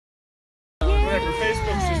For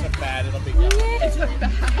Facebook's just a fad. It'll be gone. It's a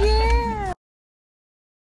fad. Yeah.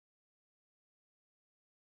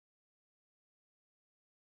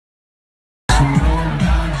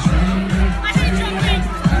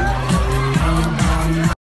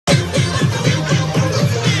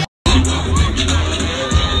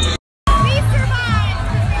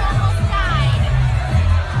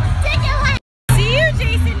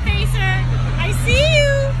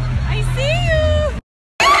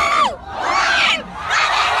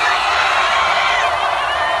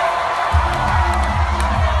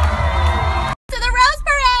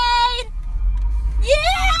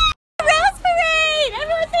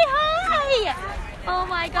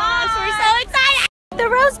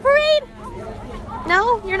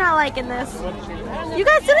 No, you're not liking this. You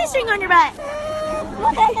got silly string on your butt.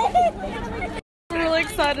 We're really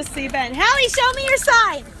excited to see Ben. Hallie, show me your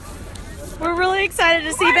side. We're really excited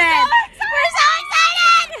to see Ben. We're so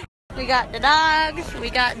excited! We got the dogs, we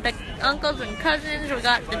got the uncles and cousins, we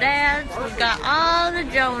got the dads, we got all the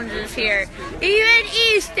Joneses here. Even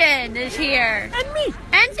Easton is here. And me.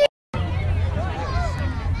 And me.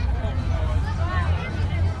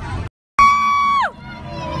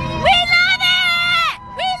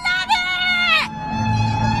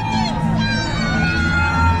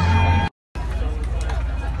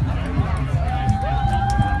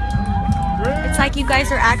 Like you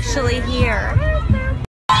guys are actually here.